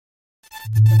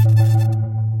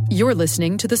You're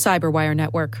listening to the Cyberwire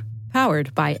Network,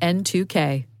 powered by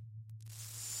N2K.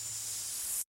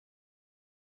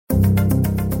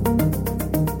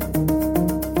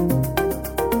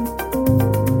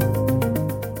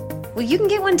 Well, you can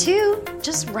get one too.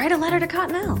 Just write a letter to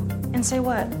Cottonelle. And say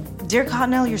what? Dear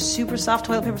Cottonelle, your super soft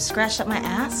toilet paper scratched up my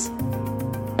ass?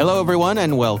 Hello, everyone,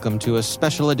 and welcome to a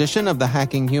special edition of the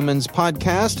Hacking Humans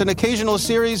podcast, an occasional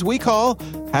series we call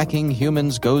Hacking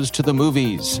Humans Goes to the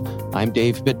Movies. I'm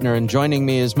Dave Bittner, and joining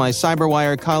me is my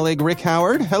Cyberwire colleague, Rick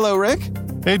Howard. Hello, Rick.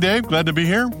 Hey, Dave. Glad to be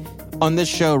here. On this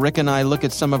show, Rick and I look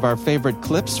at some of our favorite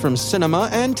clips from cinema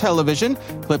and television,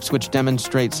 clips which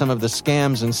demonstrate some of the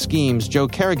scams and schemes Joe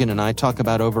Kerrigan and I talk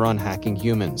about over on Hacking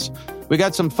Humans. We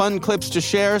got some fun clips to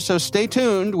share, so stay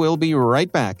tuned. We'll be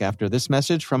right back after this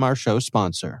message from our show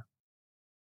sponsor.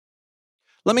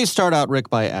 Let me start out, Rick,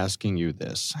 by asking you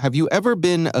this. Have you ever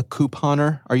been a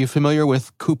couponer? Are you familiar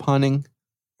with couponing?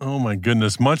 Oh, my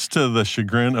goodness. Much to the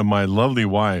chagrin of my lovely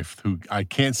wife, who I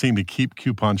can't seem to keep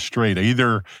coupons straight. I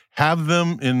either have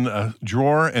them in a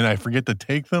drawer and I forget to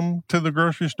take them to the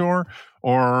grocery store,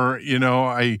 or,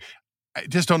 I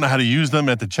just don't know how to use them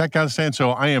at the checkout stand.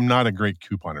 So I am not a great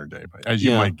couponer, Dave, as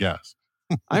you might guess.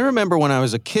 I remember when I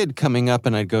was a kid coming up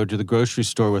and I'd go to the grocery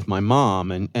store with my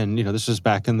mom. And this was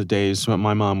back in the days when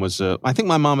my mom was, I think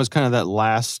my mom was kind of that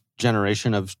last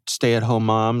generation of stay-at-home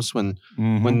moms when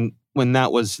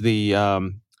that was the,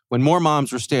 when more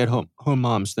moms were stay-at-home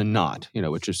moms than not,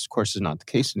 which is, of course, is not the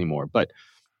case anymore. But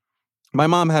my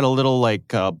mom had a little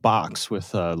box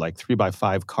with like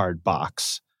 3x5 card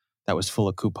box that was full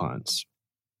of coupons.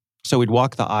 So we'd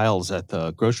walk the aisles at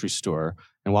the grocery store,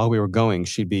 and while we were going,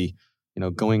 she'd be,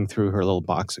 going through her little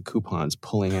box of coupons,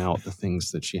 pulling out the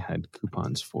things that she had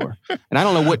coupons for. And I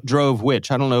don't know what drove which.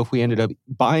 I don't know if we ended up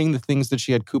buying the things that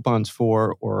she had coupons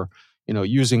for or,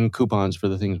 using coupons for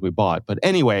the things we bought. But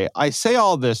anyway, I say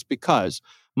all this because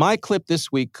my clip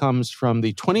this week comes from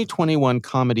the 2021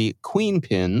 comedy Queen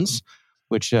Pins,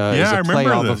 which is a play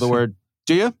off of the word.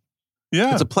 Do you?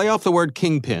 Yeah. It's a play off the word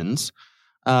kingpins.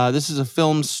 This is a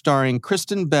film starring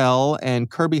Kristen Bell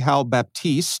and Kirby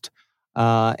Howell-Baptiste.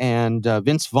 And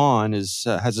Vince Vaughn has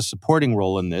a supporting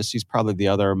role in this. He's probably the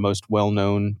other most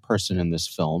well-known person in this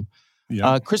film.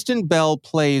 Yeah. Kristen Bell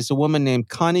plays a woman named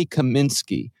Connie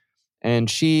Kaminsky, and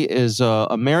she is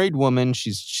a married woman.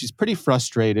 She's pretty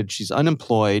frustrated. She's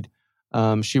unemployed.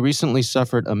 She recently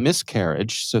suffered a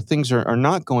miscarriage, so things are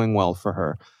not going well for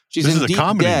her. This is a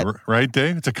comedy, debt. Right,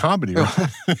 Dave? It's a comedy, right?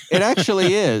 It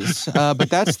actually is, but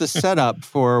that's the setup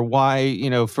for why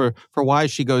for why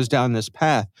she goes down this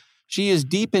path. She is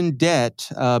deep in debt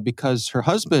because her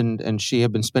husband and she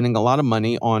have been spending a lot of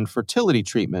money on fertility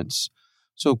treatments.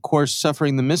 So, of course,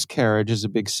 suffering the miscarriage is a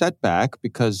big setback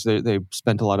because they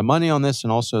spent a lot of money on this,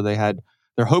 and also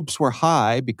their hopes were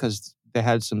high because they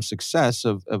had some success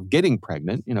of getting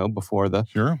pregnant, before the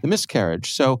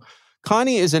miscarriage. So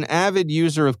Connie is an avid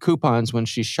user of coupons when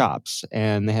she shops,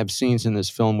 and they have scenes in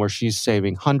this film where she's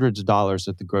saving hundreds of dollars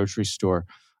at the grocery store,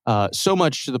 so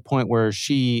much to the point where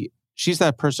she's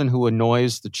that person who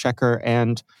annoys the checker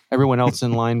and everyone else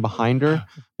in line behind her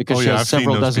because she has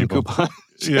several dozen coupons.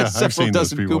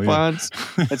 Coupons,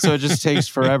 and so it just takes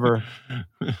forever.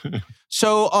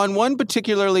 So on one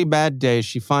particularly bad day,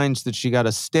 she finds that she got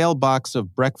a stale box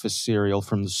of breakfast cereal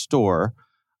from the store,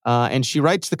 and she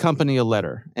writes the company a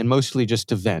letter, and mostly just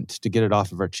to vent, to get it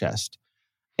off of her chest.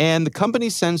 And the company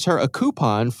sends her a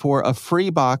coupon for a free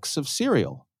box of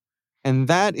cereal. And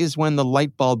that is when the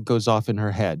light bulb goes off in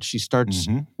her head. She starts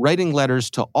writing letters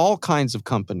to all kinds of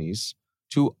companies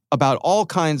about all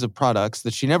kinds of products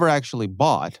that she never actually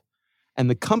bought. And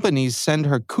the companies send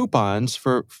her coupons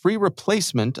for free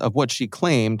replacement of what she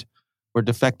claimed were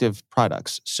defective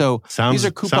products. So these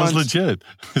are coupons. Sounds legit.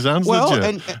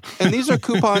 Legit. And these are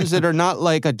coupons that are not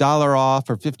like $1 off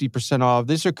or 50% off.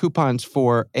 These are coupons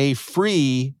for a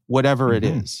free whatever it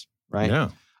is, right? Yeah.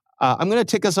 I'm going to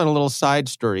take us on a little side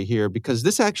story here because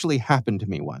this actually happened to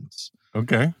me once.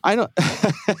 Okay. I don't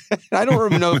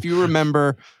know if you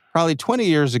remember, probably 20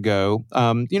 years ago,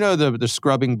 the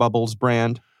Scrubbing Bubbles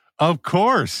brand? Of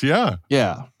course, yeah.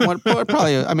 Yeah.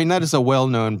 That is a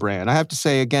well-known brand. I have to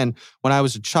say, again, when I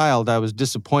was a child, I was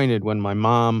disappointed when my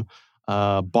mom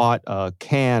bought a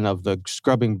can of the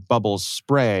Scrubbing Bubbles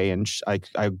spray, and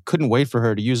I couldn't wait for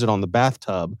her to use it on the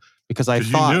bathtub because I 'Cause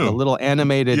you thought knew. the little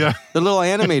animated Yeah.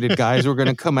 guys were going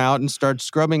to come out and start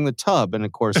scrubbing the tub, and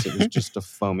of course it was just a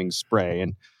foaming spray.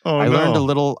 And Oh, I no. learned a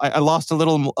little. I lost a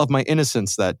little of my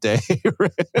innocence that day.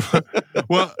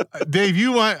 Well, Dave,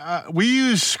 we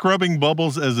used scrubbing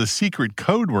bubbles as a secret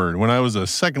code word when I was a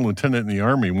second lieutenant in the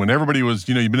Army. When everybody was,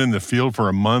 you've been in the field for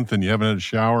a month and you haven't had a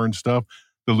shower and stuff,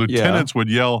 the lieutenants would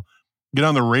yell, get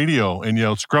on the radio and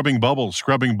yell, scrubbing bubbles,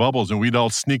 and we'd all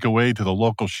sneak away to the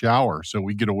local shower so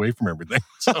we'd get away from everything.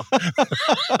 So.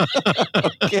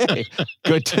 Okay,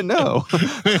 good to know.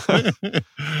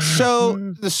 So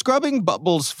the scrubbing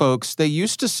bubbles, folks, they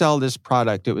used to sell this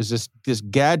product. It was this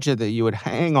gadget that you would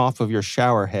hang off of your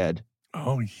shower head.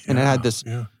 Oh, yeah. And it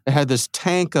had this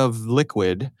tank of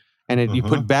liquid, and you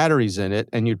put batteries in it,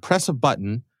 and you'd press a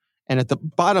button, and at the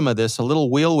bottom of this, a little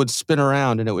wheel would spin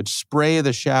around, and it would spray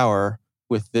the shower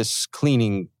with this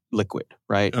cleaning liquid,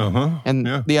 right?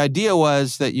 And the idea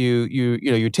was that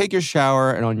you take your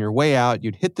shower, and on your way out,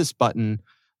 you'd hit this button,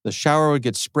 the shower would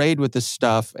get sprayed with this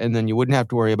stuff, and then you wouldn't have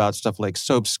to worry about stuff like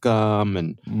soap scum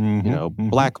and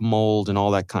black mold and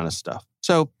all that kind of stuff.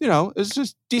 So, it was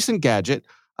just a decent gadget.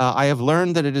 I have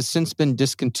learned that it has since been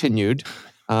discontinued.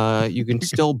 You can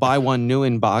still buy one new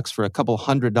in box for a couple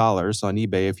 $100 on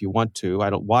eBay if you want to. I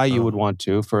don't why you would want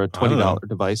to for a $20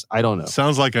 device. I don't know.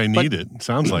 Sounds like I need it.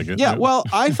 Sounds like it. Yeah, well,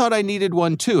 I thought I needed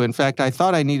one too. In fact, I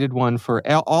thought I needed one for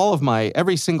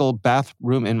every single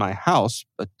bathroom in my house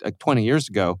like 20 years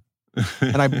ago.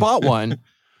 And I bought one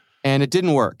and it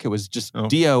didn't work. It was just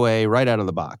DOA right out of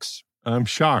the box. I'm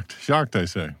shocked. Shocked, I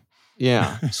say.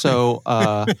 Yeah. So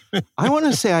I want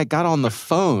to say I got on the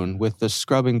phone with the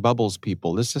scrubbing bubbles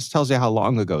people. This just tells you how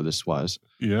long ago this was.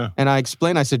 Yeah. And I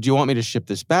explained, I said, do you want me to ship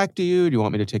this back to you? Do you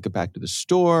want me to take it back to the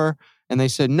store? And they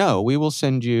said, no, we will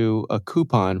send you a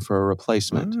coupon for a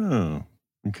replacement. Oh,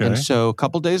 okay. And so a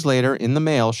couple days later in the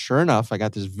mail, sure enough, I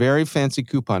got this very fancy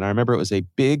coupon. I remember it was a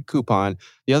big coupon.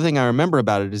 The other thing I remember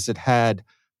about it is it had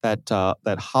that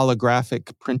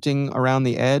holographic printing around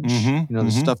the edge, the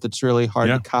stuff that's really hard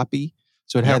to copy.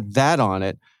 So it had that on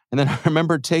it. And then I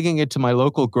remember taking it to my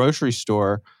local grocery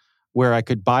store where I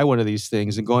could buy one of these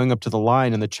things and going up to the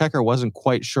line, and the checker wasn't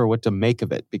quite sure what to make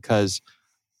of it because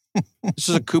this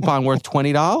is a coupon worth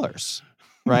 $20,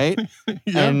 right?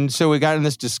 And so we got in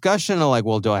this discussion of like,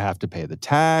 well, do I have to pay the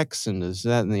tax? And is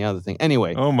that and the other thing?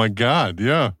 Anyway. Oh my God,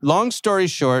 yeah. Long story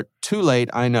short, too late,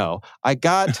 I know. I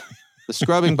got the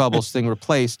scrubbing bubbles thing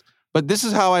replaced, but this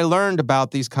is how I learned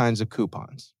about these kinds of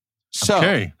coupons.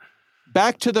 So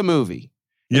back to the movie.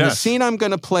 In the scene I'm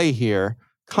going to play here,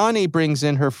 Connie brings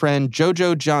in her friend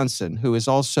JoJo Johnson, who is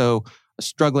also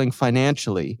struggling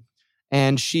financially,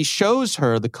 and she shows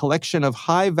her the collection of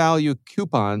high-value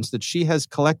coupons that she has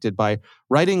collected by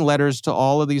writing letters to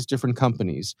all of these different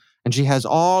companies. And she has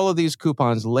all of these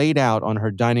coupons laid out on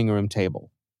her dining room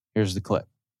table. Here's the clip.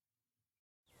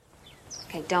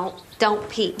 Okay, don't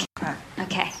peek.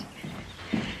 Okay.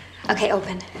 Okay,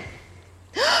 open.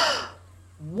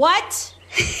 What?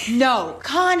 No,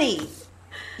 Connie.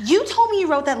 You told me you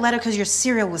wrote that letter because your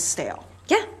cereal was stale.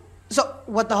 Yeah. So,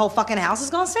 what, the whole fucking house is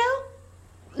gone stale?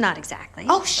 Not exactly.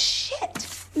 Oh,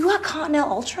 shit. You got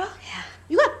Continental Ultra? Yeah.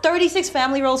 You got 36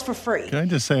 family rolls for free. Can I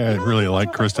just say I really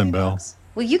like Kristen Bell?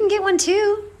 Well, you can get one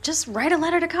too. Just write a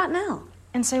letter to Continental.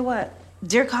 And say what?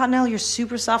 Dear Continental, your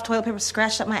super soft toilet paper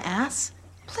scratched up my ass?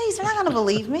 Please, they're not gonna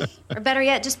believe me. Or better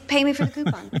yet, just pay me for the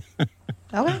coupon.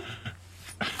 Okay.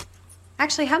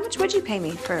 Actually, how much would you pay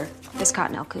me for this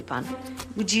Continental coupon?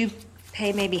 Would you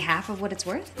pay maybe half of what it's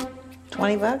worth?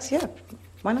 $20? Yeah.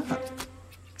 Why not?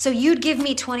 So you'd give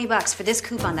me $20 for this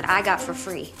coupon that I got for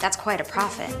free. That's quite a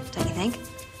profit, don't you think?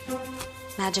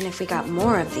 Imagine if we got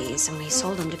more of these and we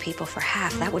sold them to people for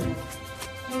half.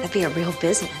 That'd be a real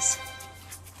business.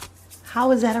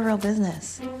 How is that a real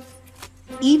business?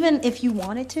 Even if you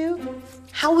wanted to,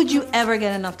 how would you ever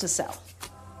get enough to sell?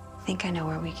 I think I know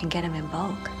where we can get them in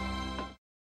bulk.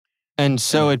 And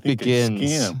so it begins.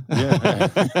 Scam. Yeah.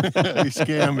 The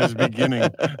scam is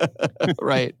beginning.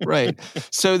 Right.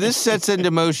 So this sets into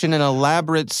motion an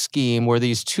elaborate scheme where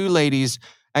these two ladies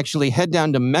actually head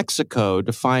down to Mexico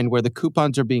to find where the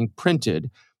coupons are being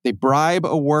printed. They bribe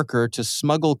a worker to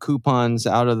smuggle coupons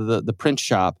out of the print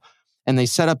shop, and they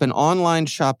set up an online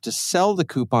shop to sell the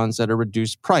coupons at a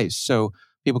reduced price. So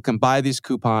people can buy these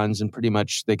coupons and pretty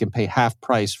much they can pay half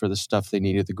price for the stuff they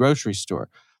need at the grocery store.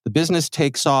 The business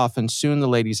takes off, and soon the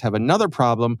ladies have another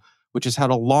problem, which is how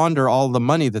to launder all the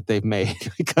money that they've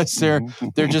made because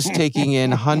they're just taking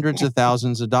in hundreds of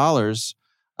thousands of dollars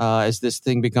as this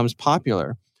thing becomes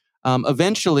popular.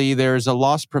 Eventually, there's a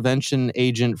loss prevention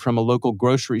agent from a local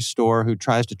grocery store who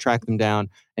tries to track them down,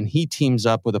 and he teams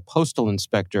up with a postal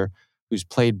inspector who's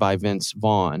played by Vince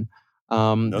Vaughn.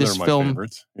 This of my film,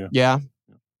 favorites. yeah.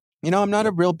 I'm not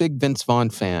a real big Vince Vaughn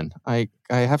fan. I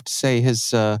have to say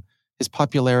his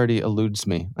popularity eludes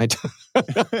me. I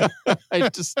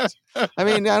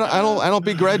don't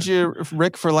begrudge you,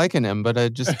 Rick, for liking him, but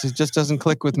it just doesn't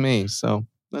click with me. So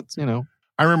that's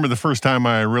I remember the first time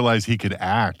I realized he could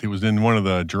act. It was in one of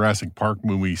the Jurassic Park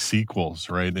movie sequels,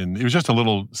 right? And it was just a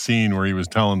little scene where he was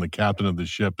telling the captain of the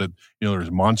ship that there's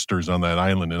monsters on that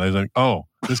island, and I was like, oh,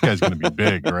 this guy's going to be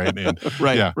big, right? And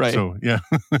right. So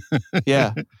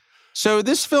yeah. So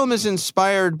this film is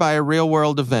inspired by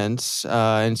real-world events,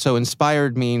 and so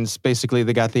inspired means basically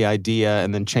they got the idea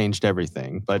and then changed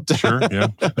everything. But sure, yeah.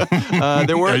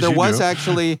 there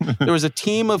was a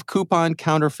team of coupon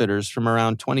counterfeiters from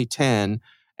around 2010,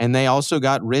 and they also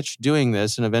got rich doing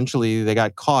this, and eventually they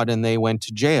got caught and they went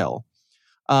to jail.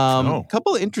 A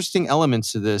couple of interesting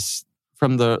elements of this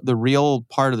from the real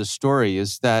part of the story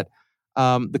is that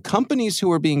the companies who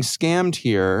were being scammed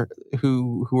here,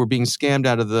 who were being scammed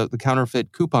out of the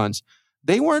counterfeit coupons,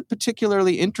 they weren't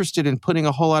particularly interested in putting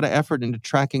a whole lot of effort into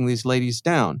tracking these ladies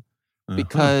down.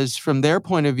 Because from their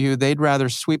point of view, they'd rather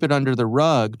sweep it under the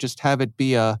rug, just have it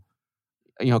be a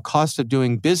cost of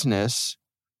doing business,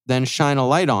 than shine a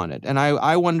light on it. And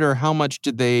I wonder how much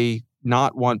did they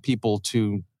not want people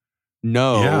to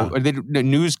know, or the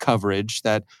news coverage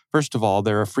that, first of all,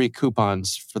 there are free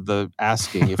coupons for the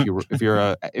asking if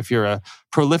you're a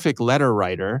prolific letter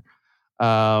writer,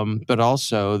 but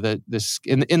also that this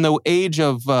in the age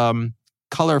of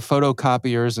color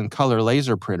photocopiers and color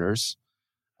laser printers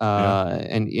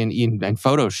and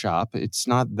Photoshop, it's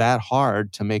not that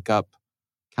hard to make up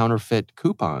counterfeit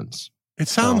coupons. It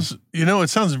sounds it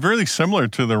sounds very similar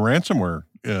to the ransomware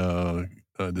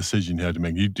decision you had to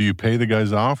make. Do you pay the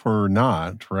guys off or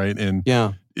not, right? And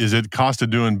is it cost of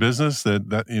doing business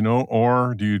that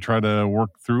or do you try to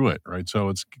work through it, right? So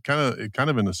it's kind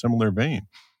of in a similar vein.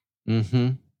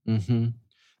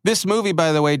 This movie,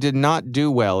 by the way, did not do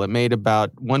well. It made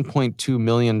about $1.2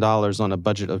 million on a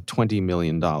budget of $20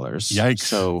 million.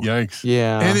 Yikes. Yikes.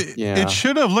 Yeah. And it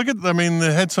should have,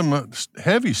 it had some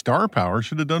heavy star power,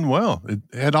 should have done well. It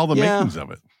had all the makings of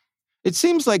it. It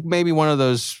seems like maybe one of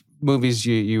those movies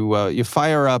you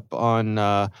fire up on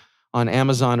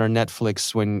Amazon or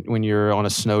Netflix when you're on a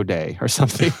snow day or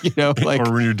something, or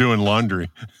when you're doing laundry.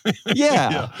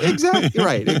 Exactly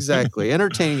right, exactly.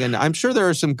 Entertaining, and I'm sure there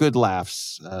are some good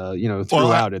laughs,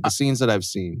 throughout it. The scenes that I've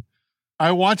seen.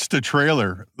 I watched the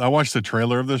trailer.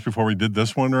 Of this before we did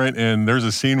this one, right? And there's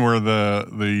a scene where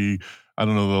the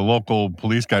local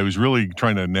police guy who's really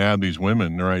trying to nab these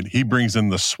women, right? He brings in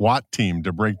the SWAT team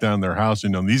to break down their house.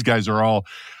 These guys are all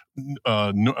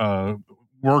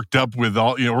worked up with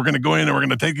all, we're going to go in and we're going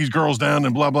to take these girls down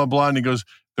and blah, blah, blah. And he goes,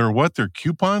 they're what? They're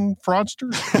coupon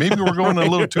fraudsters? Maybe we're going a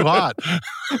little too hot.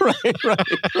 Right.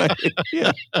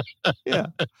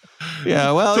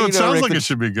 Yeah. Well, so it sounds like it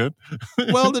should be good.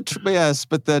 Well, yes,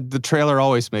 but the trailer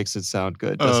always makes it sound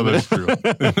good, doesn't it? That's true.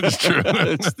 That's true.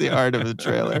 It's the art of the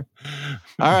trailer.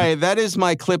 All right, that is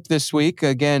my clip this week.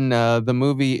 Again, the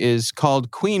movie is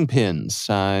called Queen Pins,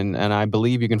 and I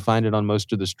believe you can find it on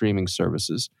most of the streaming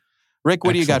services. Rick,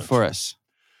 what do you got for us?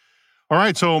 All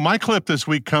right, so my clip this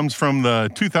week comes from the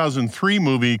 2003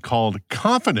 movie called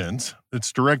Confidence.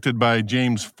 It's directed by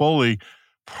James Foley,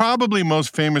 probably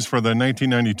most famous for the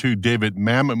 1992 David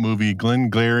Mamet movie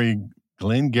Glengarry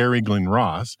Glen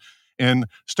Ross, and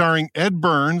starring Ed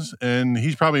Burns, and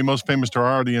he's probably most famous to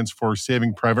our audience for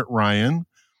Saving Private Ryan,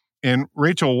 and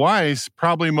Rachel Weisz,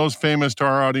 probably most famous to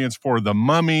our audience for The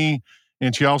Mummy,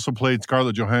 and she also played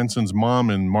Scarlett Johansson's mom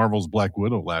in Marvel's Black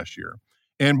Widow last year.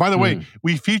 And by the way,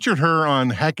 we featured her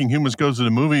on Hacking Humans Goes to the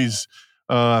Movies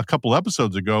a couple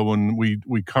episodes ago when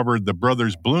we covered The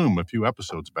Brothers Bloom a few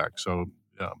episodes back. So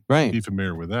be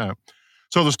familiar with that.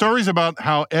 So the story's about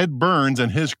how Ed Burns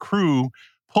and his crew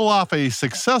pull off a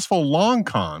successful long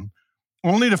con,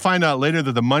 only to find out later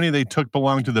that the money they took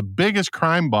belonged to the biggest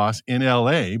crime boss in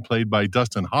L.A., played by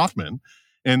Dustin Hoffman.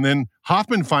 And then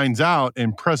Hoffman finds out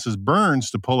and presses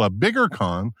Burns to pull a bigger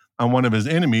con on one of his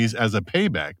enemies as a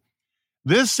payback.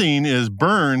 This scene is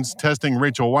Burns testing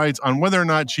Rachel Weisz on whether or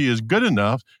not she is good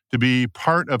enough to be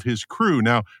part of his crew.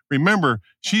 Now, remember,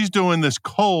 she's doing this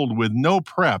cold with no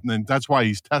prep, and that's why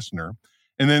he's testing her.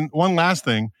 And then one last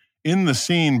thing, in the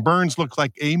scene, Burns looks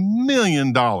like $1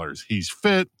 million. He's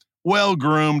fit,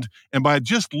 well-groomed, and by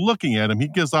just looking at him, he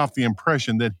gives off the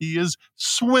impression that he is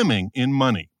swimming in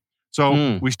money.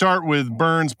 So we start with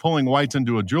Burns pulling Weisz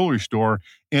into a jewelry store,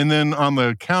 and then on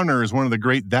the counter is one of the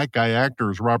great That Guy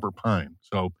actors, Robert Pine.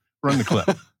 So run the clip.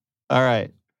 All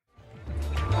right.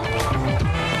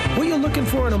 Will you look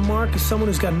looking for in a mark is someone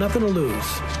who's got nothing to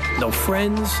lose. No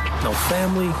friends, no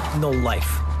family, no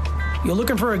life. You're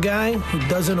looking for a guy who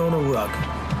doesn't own a rug.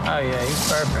 Oh, yeah,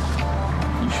 he's perfect.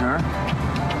 You sure?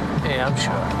 Yeah, I'm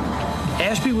sure.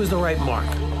 Ashby was the right mark.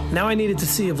 Now I needed to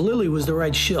see if Lily was the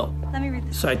right shill. Let me read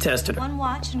this. So I tested her. One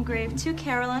watch engraved to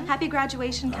Carolyn. Happy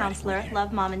graduation, counselor.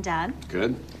 Love, Mom and Dad.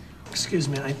 Good. Excuse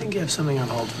me, I think you have something on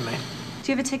hold for me.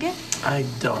 Do you have a ticket? I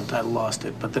don't. I lost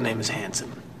it, but the name is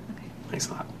Hanson. Okay. Thanks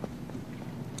a lot.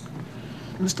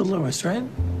 Mr. Lewis, right?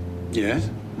 Yes?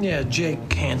 Yeah,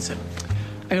 Jake Hanson.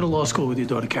 I go to law school with your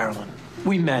daughter, Carolyn.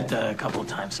 We met a couple of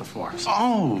times before.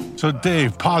 Oh. So,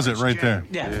 Dave, pause it right there.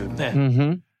 Yeah.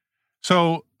 Mm-hmm.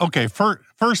 So, okay,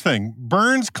 first thing,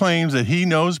 Burns claims that he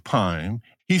knows Pine.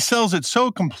 He sells it so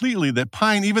completely that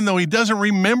Pine, even though he doesn't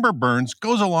remember Burns,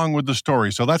 goes along with the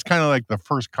story. So that's kind of like the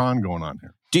first con going on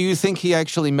here. Do you think he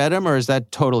actually met him, or is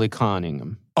that totally conning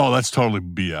him? Oh, that's totally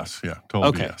BS. Yeah,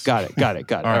 totally Okay, BS. got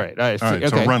it. All right. All right, Okay,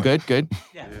 so run it. good.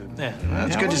 Yeah.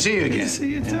 It's good to see you again. Good to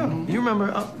see you, too. You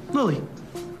remember Lily?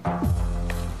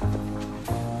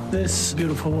 This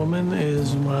beautiful woman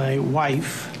is my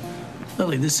wife.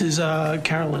 Lily, this is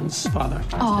Carolyn's father.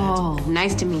 Oh,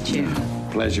 nice to meet you.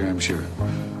 Pleasure, I'm sure.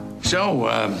 So,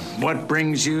 what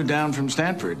brings you down from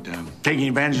Stanford? Taking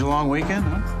advantage of the long weekend,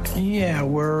 huh? Yeah,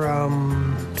 we're,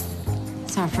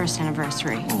 It's our first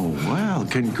anniversary. Oh, well,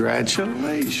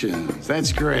 congratulations.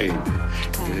 That's great.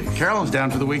 Carolyn's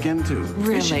down for the weekend, too.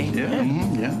 Really? Yeah,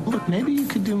 yeah. Look, maybe you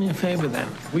could do me a favor then.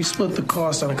 We split the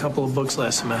cost on a couple of books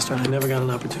last semester, and I never got an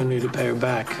opportunity to pay her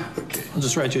back. Okay. I'll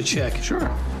just write you a check.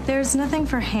 Sure. There's nothing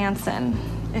for Hanson.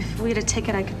 If we had a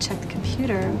ticket, I could check the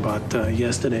computer. But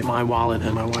yesterday, my wallet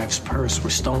and my wife's purse were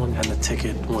stolen, and the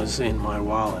ticket was in my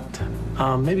wallet.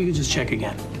 Maybe you could just check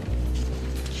again.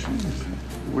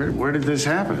 Where did this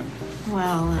happen?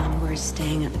 Well, we're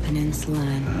staying at the Peninsula,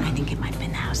 and I think it might have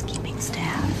been the housekeeping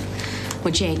staff.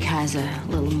 Well, Jake has a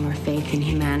little more faith in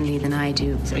humanity than I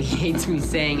do, so he hates me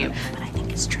saying it, but I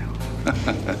think it's true.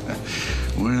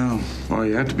 Well,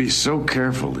 you have to be so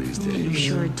careful these days. You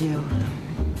sure do.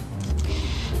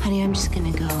 Honey, I'm just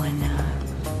gonna go and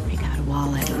break out a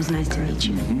wallet. It was nice to meet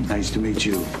you. Nice to meet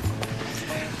you.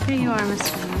 Here you are,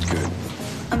 Mr. Lewis. Good.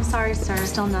 I'm sorry, sir.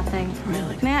 Still nothing.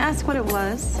 Really? May I ask what it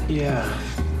was? Yeah.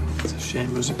 It's a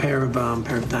shame. It was a pair of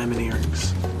diamond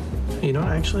earrings. You know,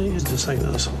 actually, it's just like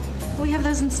those. We have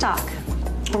those in stock.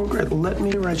 Oh, great. Let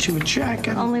me write you a check.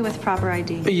 Only with proper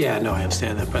ID. Yeah, no, I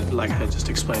understand that. But like I just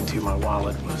explained to you, my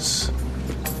wallet was...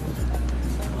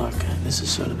 Look, this is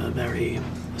sort of a very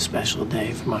special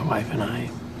day for my wife and I.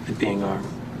 It being our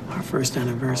first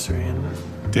anniversary.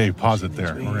 And Dave, pause it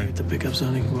there. All right. To pick up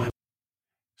something for my...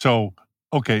 So,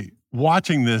 okay,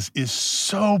 watching this is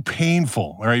so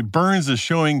painful. All right, Burns is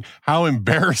showing how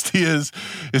embarrassed he is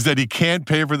that he can't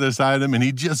pay for this item, and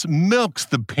he just milks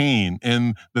the pain.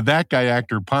 And that guy,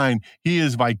 actor Pine, he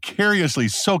is vicariously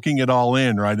soaking it all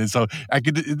in, right? And so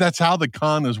that's how the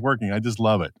con is working. I just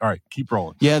love it. All right, keep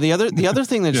rolling. Yeah, the other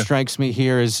thing that strikes me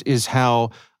here is how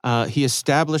he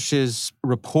establishes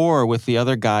rapport with the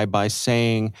other guy by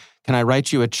saying, "Can I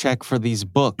write you a check for these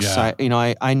books? Yeah.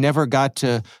 I never got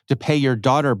to pay your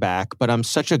daughter back, but I'm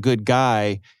such a good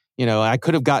guy. I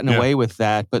could have gotten away with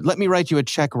that, but let me write you a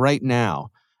check right now."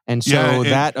 And so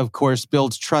that, of course,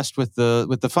 builds trust with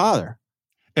the father.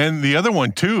 And the other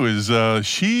one too is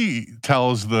she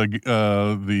tells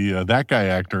that guy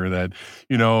actor that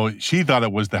she thought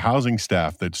it was the housing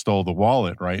staff that stole the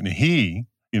wallet, right? And he,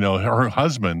 her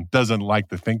husband doesn't like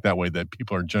to think that way, that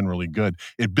people are generally good.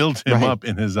 It builds him up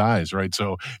in his eyes, right?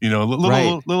 So,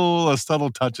 little subtle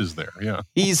touches there. Yeah.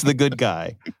 He's the good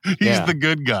guy. He's the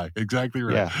good guy. Exactly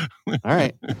right. Yeah. All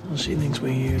right. Well, she thinks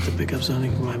we're here to pick up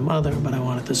something for my mother, but I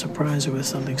wanted to surprise her with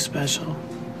something special.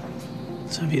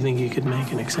 So if you think you could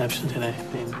make an exception today,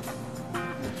 I mean,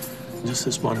 just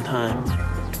this one time.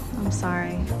 I'm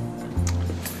sorry.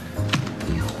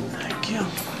 Thank you.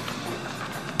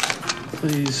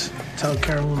 Please tell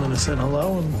Carolyn that I said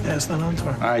hello and pass that on to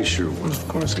her. I sure will. Of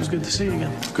course, it was good to see you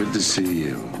again. Good to see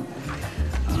you.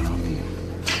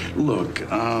 Look,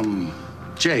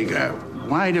 Jake,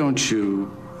 why don't you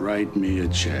write me a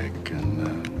check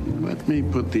and let me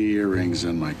put the earrings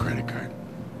on my credit card?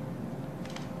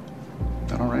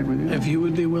 Is that all right with you? If you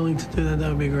would be willing to do that, that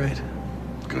would be great.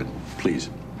 Good. Please.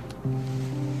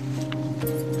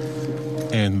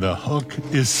 And the hook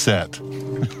is set.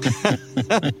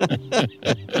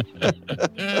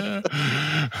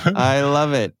 I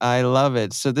love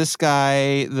it. So this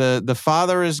guy, the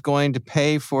father is going to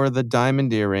pay for the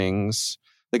diamond earrings.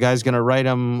 The guy's going to write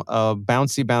him a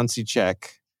bouncy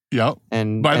check. Yep.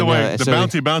 And by the way, the so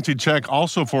bouncy check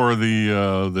also for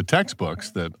the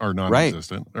textbooks that are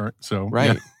non-existent. Right. All right. So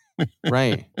right, yeah.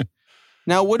 Right.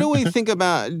 Now, what do we think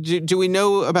about? Do we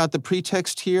know about the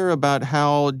pretext here? About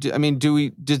how?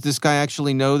 Did this guy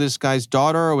actually know this guy's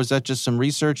daughter, or was that just some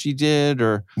research he did?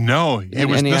 Or no,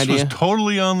 this idea? was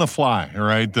totally on the fly. All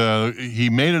right,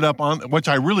 he made it up on, which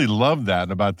I really love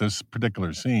that about this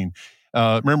particular scene.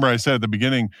 Remember, I said at the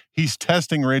beginning, he's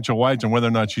testing Rachel Weisz on whether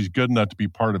or not she's good enough to be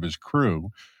part of his crew.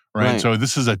 Right. So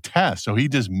this is a test. So he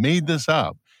just made this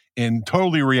up. And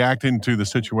totally reacting to the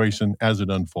situation as it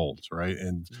unfolds, right?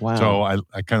 And so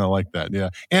I kind of like that, yeah.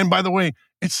 And by the way,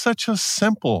 it's such a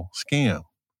simple scam,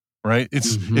 right?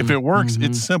 It's if it works,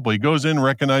 it's simple. He goes in,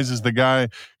 recognizes the guy,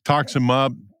 talks him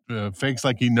up, fakes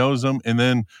like he knows him, and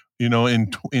then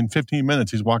in 15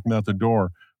 minutes he's walking out the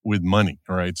door with money,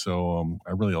 all right? So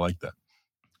I really like that.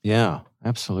 Yeah,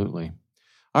 absolutely.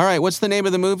 All right, what's the name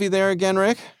of the movie there again,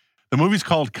 Rick? The movie's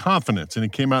called Confidence, and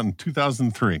it came out in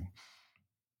 2003.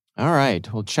 All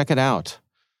right, we'll check it out.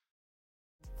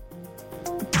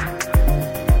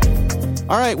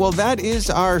 All right, well, that is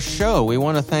our show. We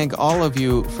want to thank all of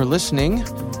you for listening.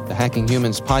 The Hacking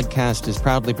Humans podcast is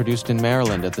proudly produced in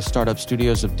Maryland at the startup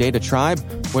studios of Data Tribe,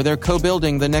 where they're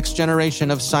co-building the next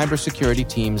generation of cybersecurity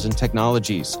teams and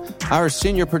technologies. Our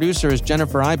senior producer is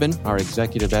Jennifer Eiben. Our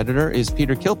executive editor is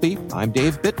Peter Kilpie. I'm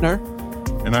Dave Bittner.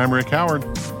 And I'm Rick Howard.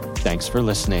 Thanks for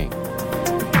listening.